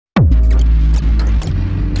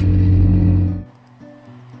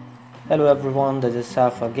Hello everyone, this is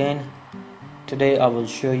Saf again. Today I will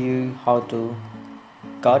show you how to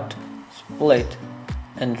cut, split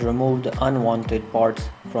and remove the unwanted parts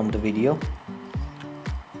from the video.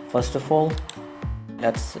 First of all,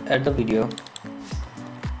 let's add the video.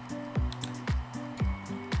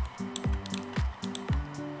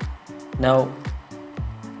 Now,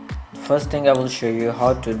 first thing I will show you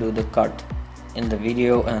how to do the cut in the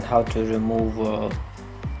video and how to remove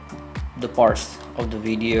the parts of the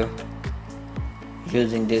video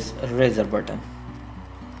using this eraser button.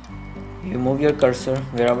 You move your cursor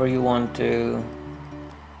wherever you want to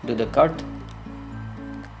do the cut.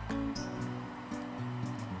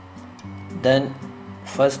 Then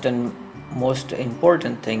first and most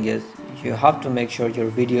important thing is you have to make sure your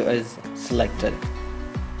video is selected,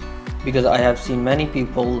 because I have seen many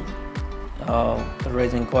people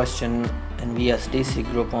raising question in VSDC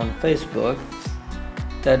group on Facebook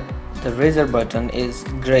that the eraser button is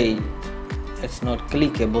gray, it's not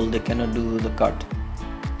clickable, they cannot do the cut.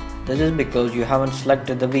 This is because you haven't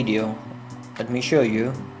selected the video. Let me show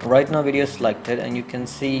you. Right now video is selected and you can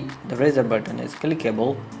see the eraser button is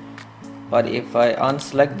clickable, but if I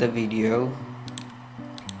unselect the video,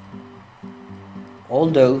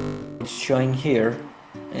 although it's showing here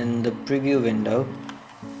in the preview window,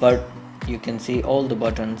 but you can see all the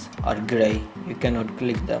buttons are gray, you cannot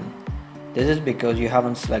click them. This is because you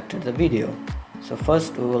haven't selected the video. So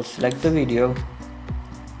first we will select the video,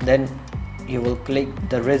 then you will click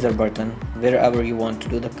the eraser button wherever you want to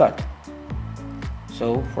do the cut.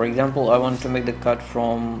 So for example, I want to make the cut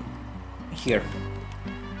from here.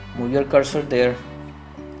 Move your cursor there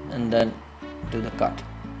and then do the cut.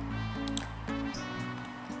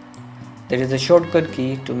 There is a shortcut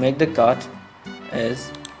key to make the cut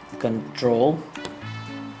is Control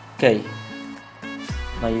K.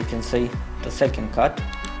 Now you can see the second cut.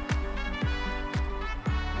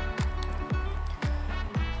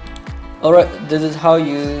 Alright, this is how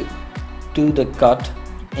you do the cut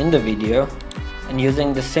in the video, and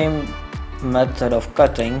using the same method of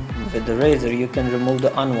cutting with the razor you can remove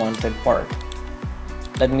the unwanted part.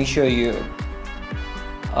 Let me show you.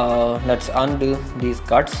 Let's undo these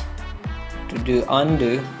cuts. To do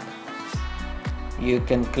undo, you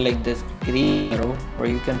can click this green arrow or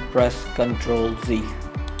you can press Ctrl Z.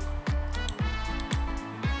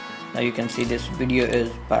 Now you can see this video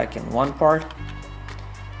is back in one part.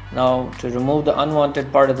 Now to remove the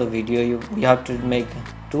unwanted part of the video, you have to make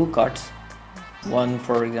two cuts. One,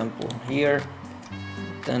 for example, here,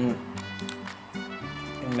 then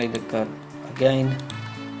you make the cut again.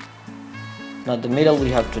 Now the middle we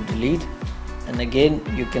have to delete, and again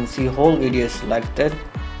you can see whole video is selected,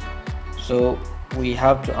 so we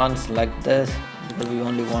have to unselect this because we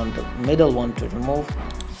only want the middle one to remove.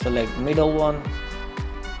 Select middle one.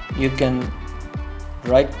 You can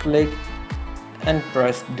right click and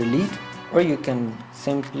press delete, or you can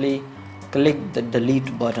simply click the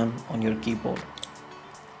delete button on your keyboard.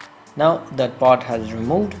 Now that part has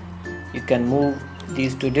removed, you can move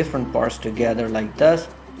these two different parts together like this,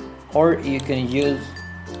 or you can use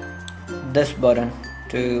this button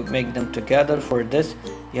to make them together. For this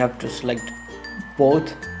you have to select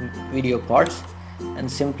both video parts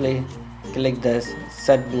and simply click this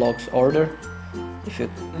set blocks order. If you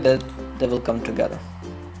click that, they will come together.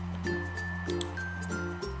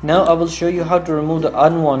 Now I will show you how to remove the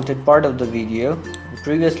unwanted part of the video.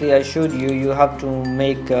 Previously I showed you you have to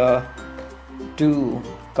make two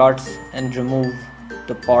cuts and remove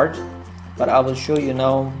the part, but I will show you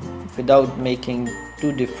now without making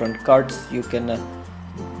two different cuts. You can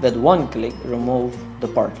with one click remove the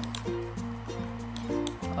part.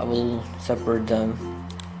 I will separate them.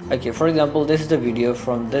 Okay, for example, this is the video.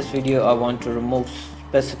 From this video I want to remove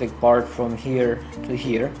specific part from here to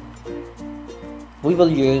here. We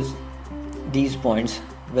will use these points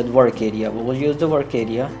with work area. We will use the work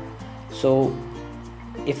area. So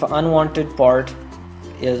if an unwanted part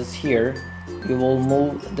is here, you will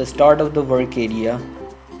move the start of the work area.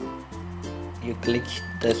 You click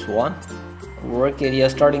this one. Work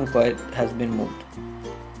area starting point has been moved.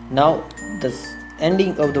 Now this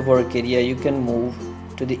ending of the work area you can move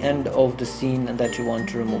to the end of the scene that you want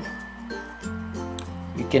to remove.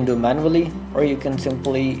 You can do manually, or you can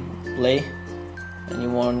simply play and you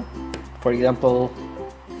want, for example,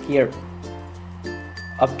 here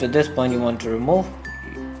up to this point you want to remove,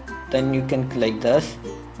 then you can click this,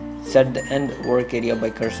 set the end work area by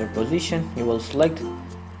cursor position. You will select.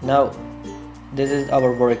 Now this is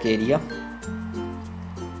our work area.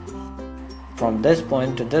 From this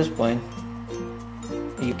point to this point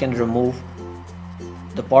you can remove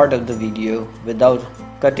the part of the video without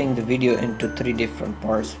cutting the video into three different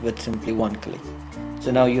parts with simply one click. So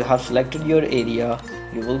now you have selected your area,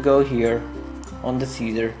 you will go here on the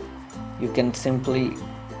scissor. You can simply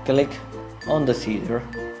click on the scissor,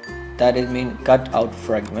 that is mean cut out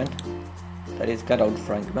fragment,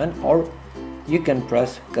 or you can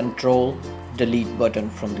press Ctrl Delete button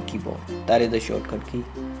from the keyboard, that is the shortcut key.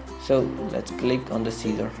 So let's click on the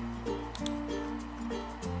scissor.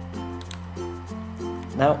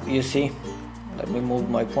 Now you see, let me move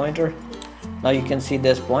my pointer. Now you can see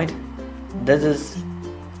this point, this is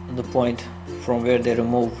the point from where they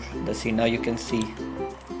removed the scene. Now you can see,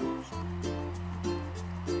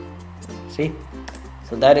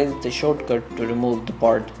 so that is the shortcut to remove the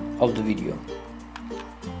part of the video.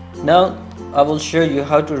 Now I will show you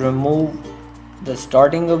how to remove the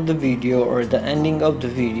starting of the video or the ending of the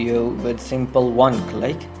video with simple one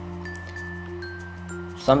click.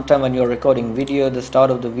 Sometime when you're recording video, the start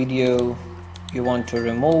of the video you want to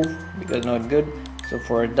remove because not good. So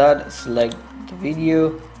for that, select the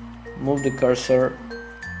video, move the cursor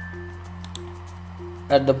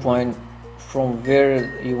at the point from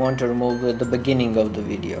where you want to remove the beginning of the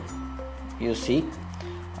video. You see,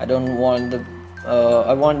 I don't want the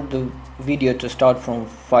I want the video to start from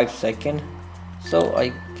 5 seconds, so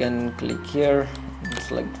I can click here and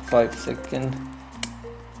select 5 seconds.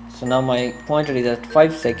 So now my pointer is at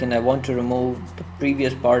 5 seconds. I want to remove the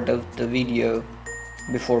previous part of the video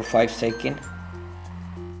before 5 seconds.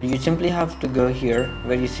 You simply have to go here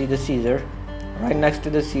where you see the scissor. Right next to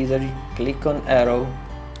the scissor, you click on arrow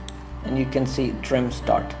and you can see trim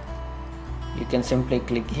start. You can simply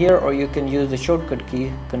click here, or you can use the shortcut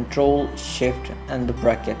key Control Shift and the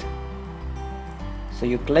bracket. So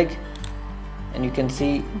you click and you can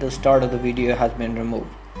see the start of the video has been removed.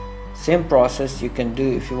 Same process you can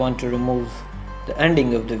do if you want to remove the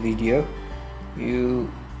ending of the video.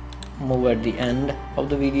 You move at the end of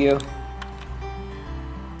the video.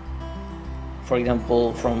 For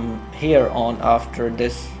example, from here on, after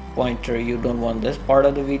this pointer, you don't want this part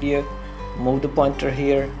of the video, move the pointer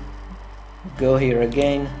here, go here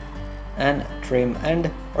again and trim end,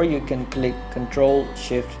 or you can click Control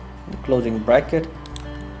Shift the closing bracket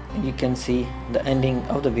and you can see the ending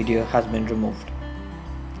of the video has been removed.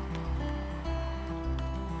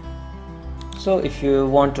 So if you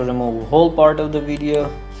want to remove whole part of the video,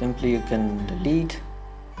 simply you can delete,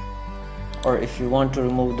 or if you want to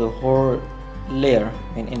remove the whole layer,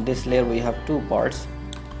 and in this layer we have two parts,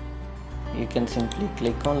 you can simply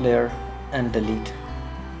click on layer and delete.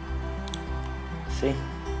 See,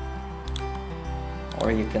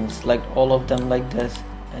 or you can select all of them like this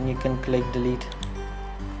and you can click delete.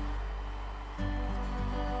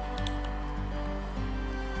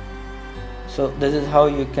 So this is how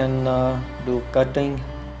you can do cutting,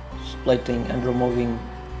 splitting and removing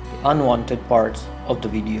the unwanted parts of the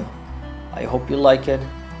video. I hope you like it.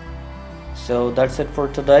 So that's it for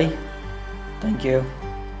today. Thank you.